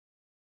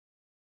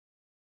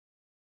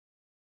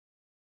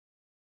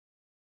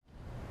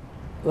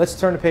let's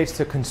turn the page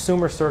to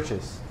consumer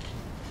searches.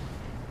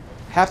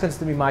 Happens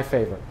to be my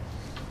favorite.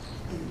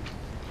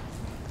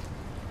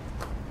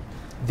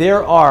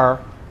 There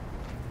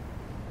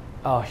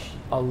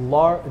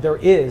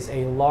is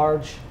a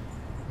large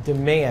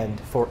demand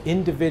for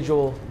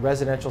individual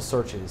residential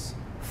searches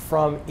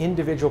from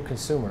individual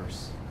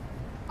consumers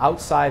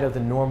outside of the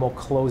normal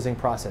closing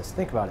process.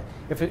 Think about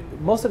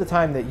it. Most of the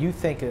time that you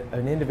think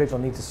an individual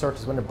needs to search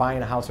is when they're buying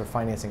a house or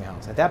financing a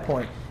house. At that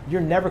point,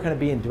 you're never going to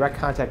be in direct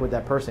contact with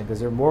that person because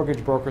their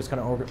mortgage broker is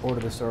going to order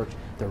the search.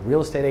 Their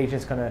real estate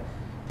agent is going to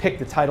pick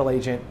the title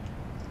agent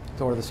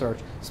to order the search.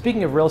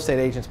 Speaking of real estate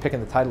agents picking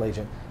the title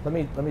agent, let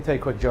me tell you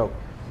a quick joke.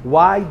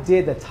 Why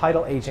did the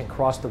title agent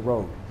cross the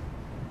road?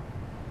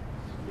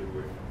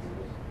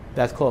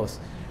 That's close.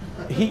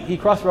 He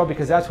crossed the road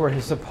because that's where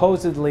his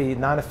supposedly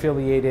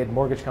non-affiliated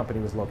mortgage company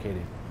was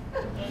located.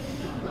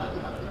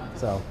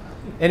 So,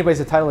 anyways,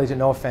 the title agent,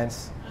 no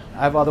offense. I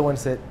have other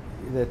ones that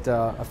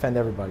offend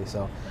everybody.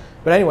 So,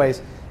 but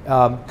anyways,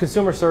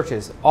 consumer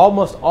searches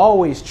almost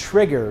always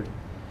triggered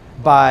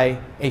by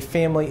a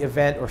family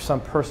event or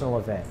some personal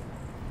event,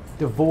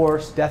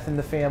 divorce, death in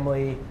the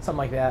family, something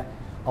like that.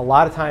 A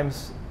lot of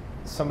times,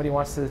 somebody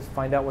wants to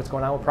find out what's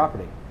going on with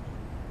property.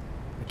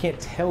 I can't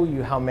tell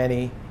you how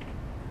many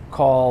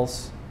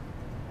calls,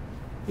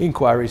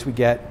 inquiries we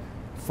get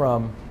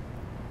from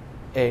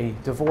a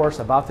divorce,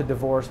 about to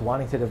divorce,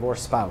 wanting to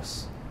divorce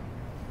spouse,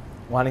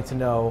 wanting to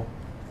know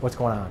what's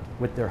going on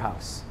with their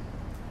house,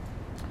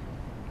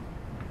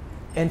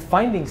 and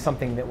finding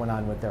something that went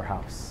on with their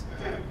house.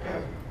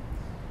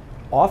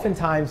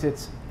 Oftentimes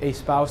it's a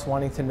spouse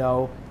wanting to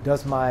know,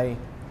 does my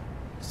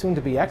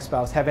soon-to-be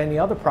ex-spouse have any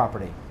other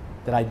property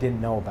that I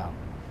didn't know about?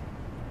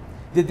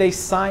 Did they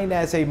sign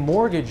as a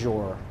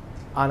mortgagor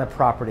on a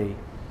property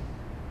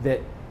that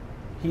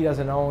he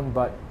doesn't own,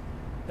 but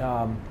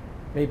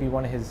maybe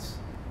one of his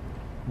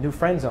new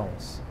friends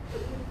owns,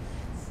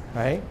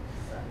 right?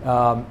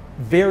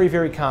 Very,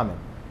 very common.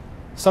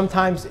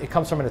 Sometimes it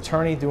comes from an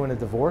attorney doing a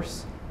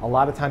divorce. A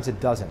lot of times it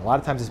doesn't. A lot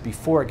of times it's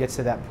before it gets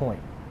to that point.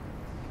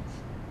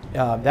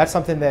 That's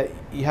something that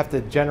you have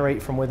to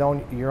generate from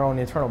within your own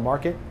internal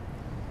market,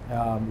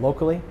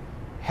 locally.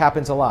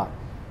 Happens a lot.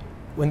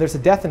 When there's a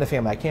death in the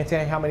family, I can't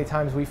tell you how many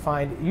times we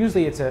find,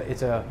 usually it's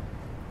a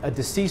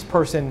deceased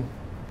person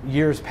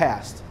years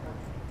past.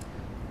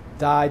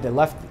 Died, they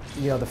left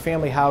the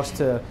family house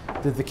to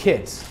the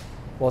kids.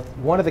 Well,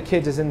 one of the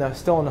kids is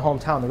still in the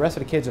hometown. The rest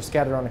of the kids are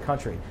scattered around the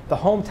country. The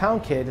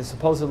hometown kid is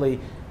supposedly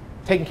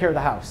taking care of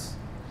the house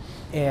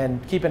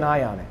and keep an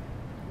eye on it.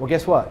 Well,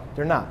 guess what?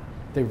 They're not.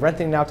 They're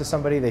renting it out to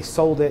somebody, they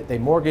sold it, they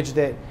mortgaged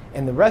it,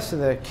 and the rest of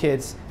the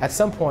kids, at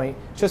some point,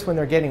 just when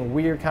they're getting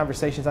weird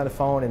conversations on the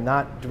phone and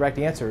not direct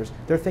answers,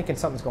 they're thinking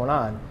something's going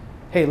on.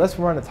 Hey, let's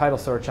run a title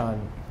search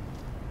on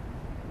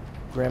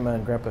Grandma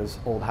and Grandpa's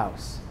old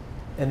house.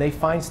 And they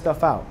find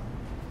stuff out.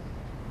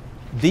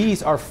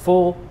 These are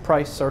full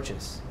price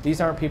searches.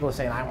 These aren't people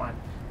saying, I want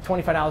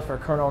 $25 for a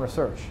current owner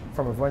search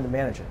from a vendor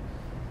manager.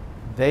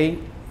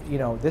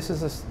 This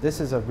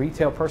is a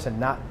retail person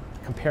not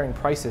comparing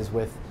prices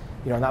with,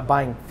 not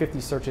buying 50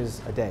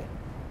 searches a day,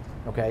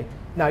 okay?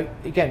 Now,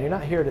 again, you're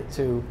not here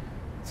to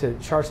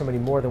charge somebody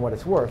more than what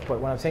it's worth, but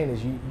what I'm saying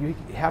is you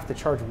have to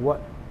charge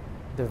what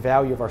the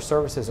value of our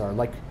services are,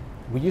 like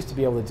we used to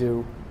be able to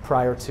do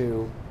prior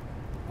to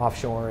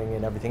offshoring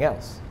and everything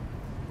else.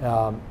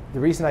 The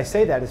reason I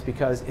say that is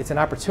because it's an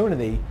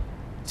opportunity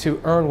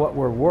to earn what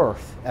we're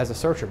worth as a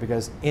searcher,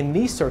 because in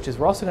these searches,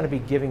 we're also going to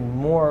be giving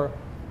more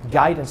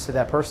guidance to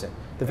that person.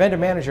 The vendor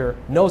manager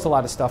knows a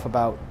lot of stuff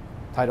about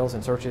titles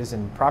and searches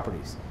and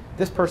properties.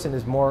 This person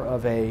is more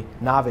of a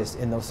novice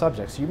in those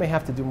subjects. So you may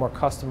have to do more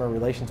customer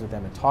relations with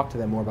them and talk to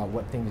them more about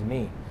what things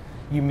mean.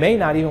 You may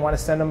not even want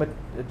to send them a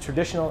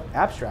traditional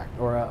abstract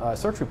or a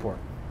search report.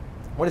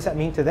 What does that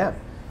mean to them?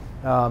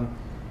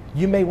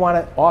 You may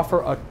want to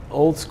offer an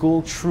old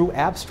school true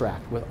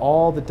abstract with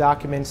all the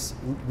documents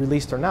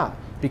released or not,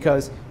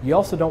 because you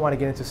also don't want to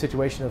get into a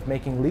situation of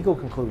making legal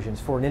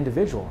conclusions for an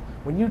individual.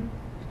 When you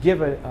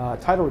give a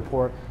title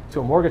report to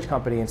a mortgage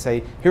company and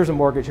say, here's a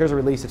mortgage, here's a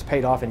release, it's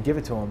paid off, and give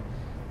it to them,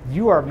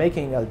 you are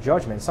making a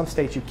judgment. In some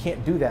states you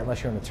can't do that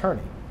unless you're an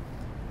attorney.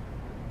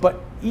 But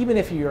even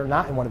if you're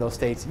not in one of those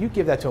states, you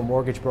give that to a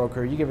mortgage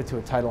broker, you give it to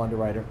a title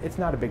underwriter, it's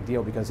not a big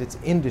deal because it's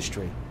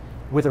industry.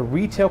 With a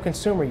retail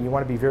consumer, you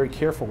want to be very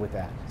careful with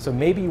that. So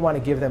maybe you want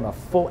to give them a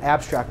full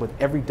abstract with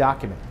every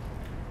document.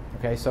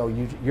 Okay, so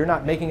you're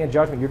not making a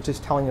judgment, you're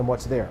just telling them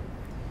what's there.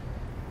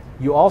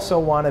 You also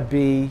want to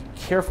be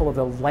careful of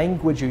the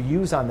language you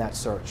use on that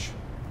search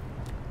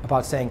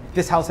about saying,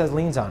 this house has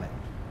liens on it.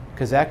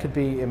 Because that could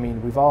be,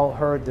 we've all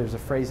heard there's a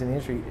phrase in the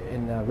industry,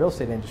 in the real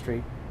estate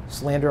industry,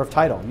 slander of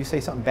title. You say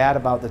something bad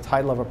about the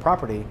title of a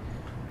property,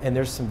 and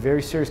there's some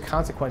very serious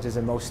consequences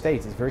in most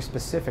states. It's very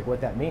specific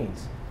what that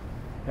means.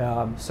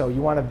 So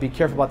you want to be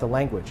careful about the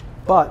language.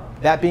 But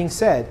that being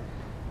said,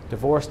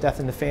 divorce, death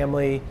in the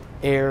family,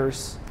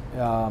 heirs,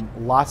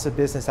 lots of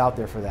business out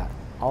there for that.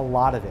 A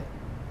lot of it.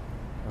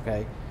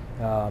 Okay,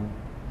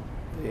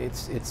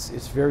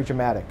 it's very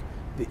dramatic.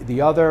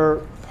 The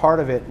other part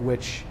of it,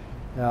 which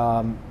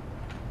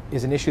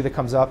is an issue that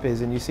comes up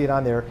is, and you see it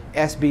on there,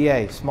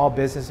 SBA, Small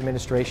Business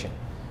Administration,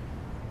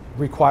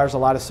 requires a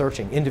lot of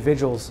searching.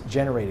 Individuals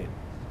generated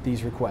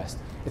these requests.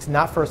 It's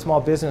not for a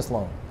small business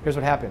loan. Here's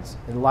what happens,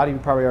 and a lot of you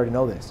probably already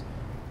know this.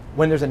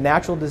 When there's a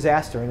natural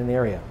disaster in an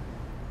area,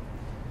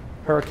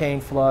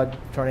 hurricane, flood,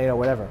 tornado,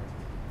 whatever,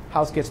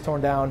 house gets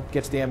torn down,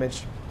 gets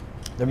damaged,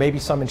 there may be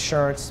some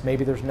insurance,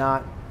 maybe there's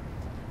not.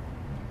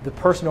 The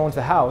person who owns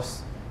the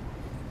house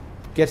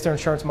gets their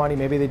insurance money,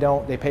 maybe they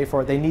don't, they pay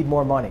for it, they need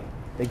more money.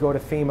 They go to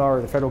FEMA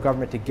or the federal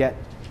government to get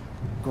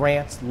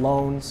grants,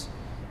 loans,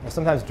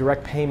 sometimes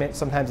direct payment,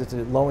 sometimes it's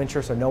a low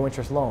interest or no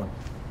interest loan.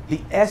 The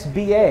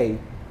SBA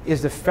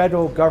is the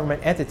federal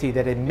government entity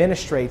that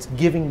administrates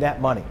giving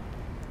that money.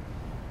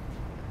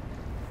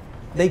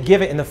 They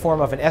give it in the form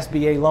of an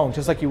SBA loan,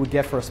 just like you would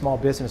get for a small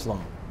business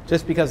loan.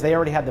 Just because they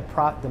already had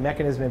the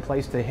mechanism in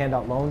place to hand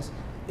out loans,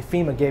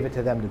 FEMA gave it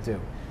to them to do.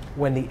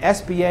 When the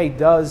SBA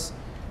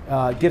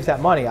gives that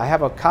money, I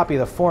have a copy of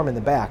the form in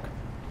the back.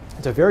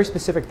 It's a very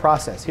specific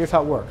process. Here's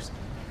how it works.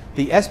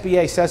 The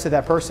SBA says to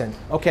that person,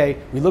 okay,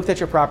 we looked at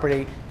your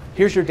property,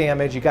 here's your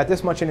damage, you got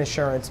this much in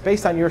insurance,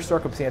 based on your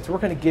circumstance, we're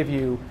going to give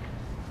you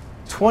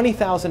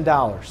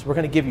 $20,000. We're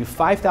going to give you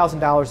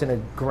 $5,000 in a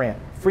grant.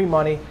 Free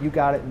money, you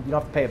got it, you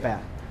don't have to pay it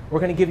back. We're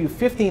going to give you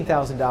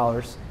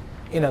 $15,000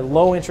 in a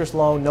low interest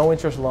loan, no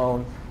interest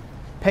loan,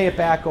 pay it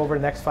back over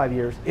the next 5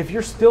 years. If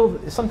you're still,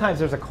 sometimes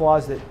there's a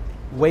clause that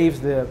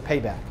waives the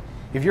payback.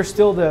 If you're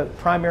still the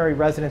primary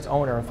residence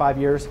owner in 5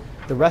 years,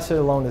 the rest of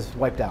the loan is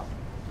wiped out.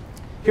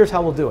 Here's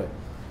how we'll do it.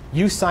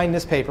 You sign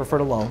this paper for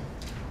the loan.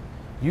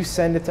 You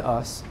send it to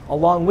us.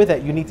 Along with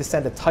it, you need to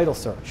send a title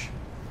search.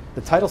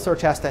 The title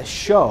search has to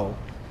show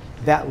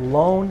that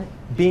loan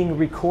being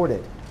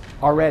recorded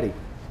already.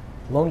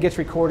 Loan gets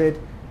recorded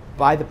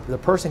by the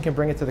person can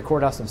bring it to the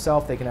courthouse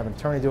themselves. They can have an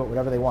attorney do it,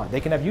 whatever they want. They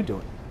can have you do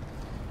it.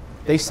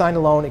 They sign the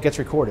loan, it gets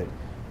recorded.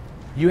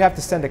 You have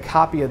to send a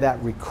copy of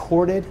that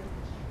recorded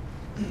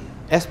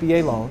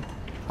SBA loan,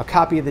 a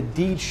copy of the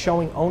deed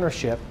showing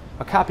ownership,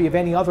 a copy of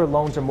any other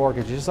loans or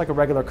mortgages, just like a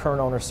regular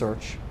current owner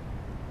search,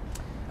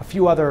 a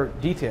few other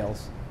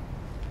details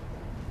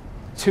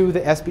to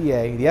the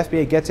SBA. The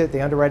SBA gets it,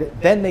 they underwrite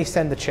it, then they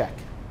send the check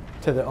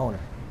to the owner.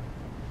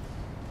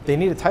 They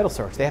need a title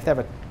search. They have to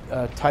have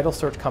a title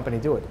search company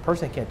do it. The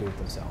person can't do it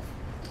themselves.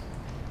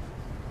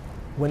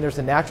 When there's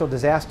a natural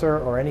disaster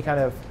or any kind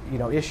of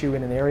issue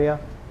in an area,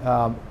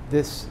 a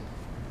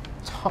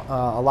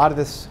lot of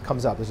this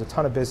comes up. There's a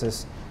ton of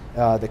business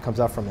that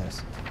comes up from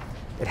this.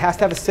 It has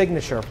to have a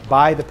signature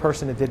by the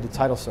person that did the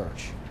title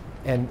search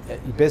and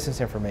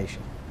business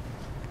information.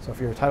 So if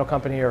you're a title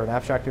company or an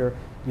abstractor,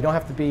 you don't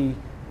have to be,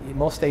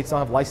 most states don't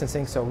have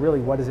licensing, so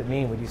really what does it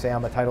mean when you say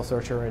I'm a title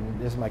searcher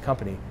and this is my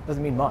company? It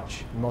doesn't mean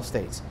much in most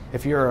states.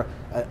 If you're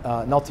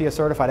an LTIA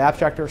certified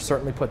abstractor,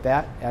 certainly put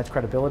that, adds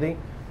credibility.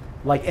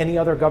 Like any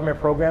other government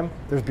program,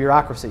 there's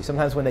bureaucracy.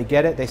 Sometimes when they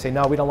get it, they say,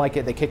 no, we don't like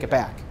it, they kick it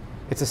back.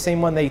 It's the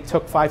same one they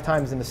took 5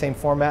 times in the same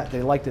format.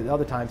 They liked it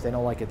other times, they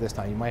don't like it this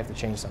time. You might have to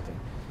change something.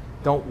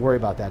 Don't worry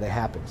about that, it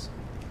happens.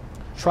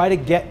 Try to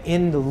get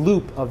in the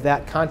loop of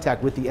that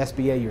contact with the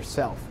SBA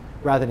yourself,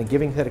 rather than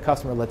giving it to the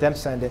customer, let them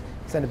send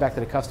it back to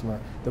the customer.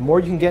 The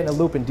more you can get in the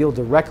loop and deal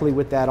directly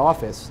with that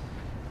office,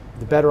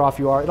 the better off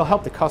you are. It'll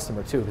help the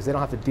customer too, because they don't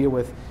have to deal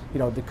with,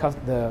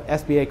 the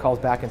SBA calls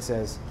back and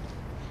says,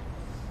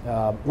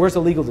 where's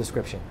the legal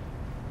description?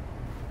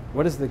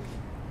 What does the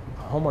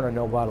homeowner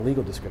know about a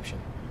legal description?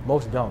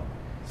 Most don't.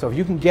 So if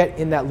you can get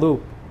in that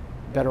loop,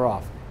 better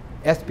off.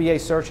 SBA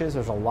searches,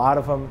 there's a lot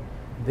of them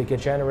that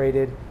get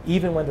generated.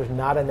 Even when there's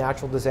not a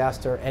natural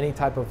disaster, any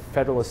type of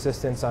federal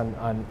assistance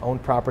on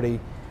owned property,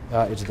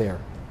 it's there.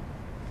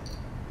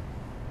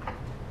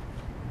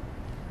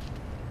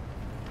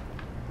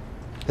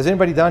 Has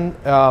anybody done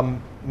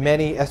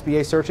many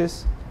SBA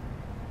searches?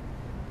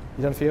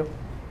 You done a few?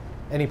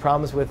 Any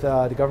problems with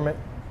the government?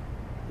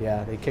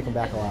 Yeah, they kick them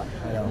back a lot.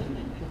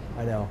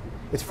 I know.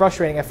 It's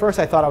frustrating. At first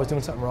I thought I was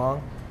doing something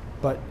wrong,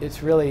 but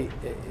it's really,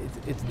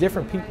 it's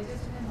different people.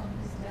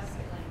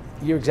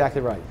 You're exactly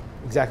right.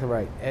 Exactly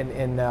right.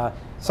 And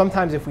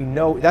sometimes if we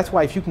know, that's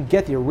why if you can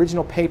get the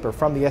original paper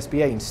from the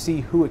SBA and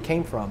see who it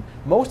came from,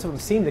 most of them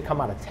seem to come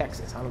out of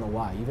Texas. I don't know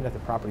why, even if the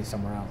property's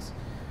somewhere else.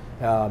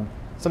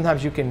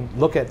 Sometimes you can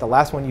look at the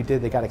last one you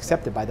did that got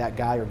accepted by that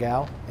guy or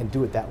gal and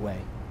do it that way,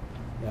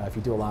 if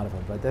you do a lot of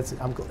them. But that's,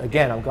 I'm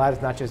glad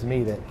it's not just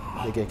me that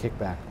they get kicked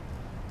back.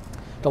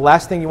 The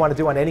last thing you want to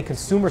do on any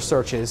consumer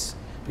searches,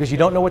 because you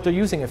don't know what they're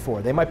using it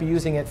for. They might be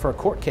using it for a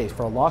court case,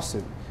 for a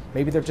lawsuit.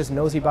 Maybe they're just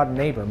nosy about a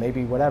neighbor,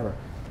 maybe whatever.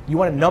 You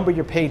want to number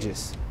your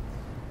pages,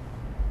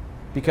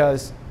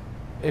 because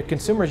if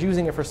consumers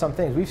using it for some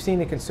things, we've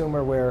seen a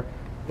consumer where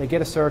they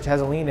get a search,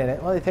 has a lien in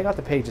it, well, they take out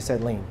the page that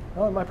said lien.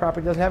 Oh, my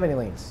property doesn't have any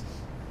liens,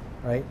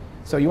 right?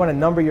 So you want to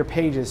number your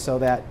pages so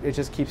that it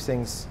just keeps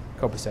things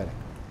copacetic.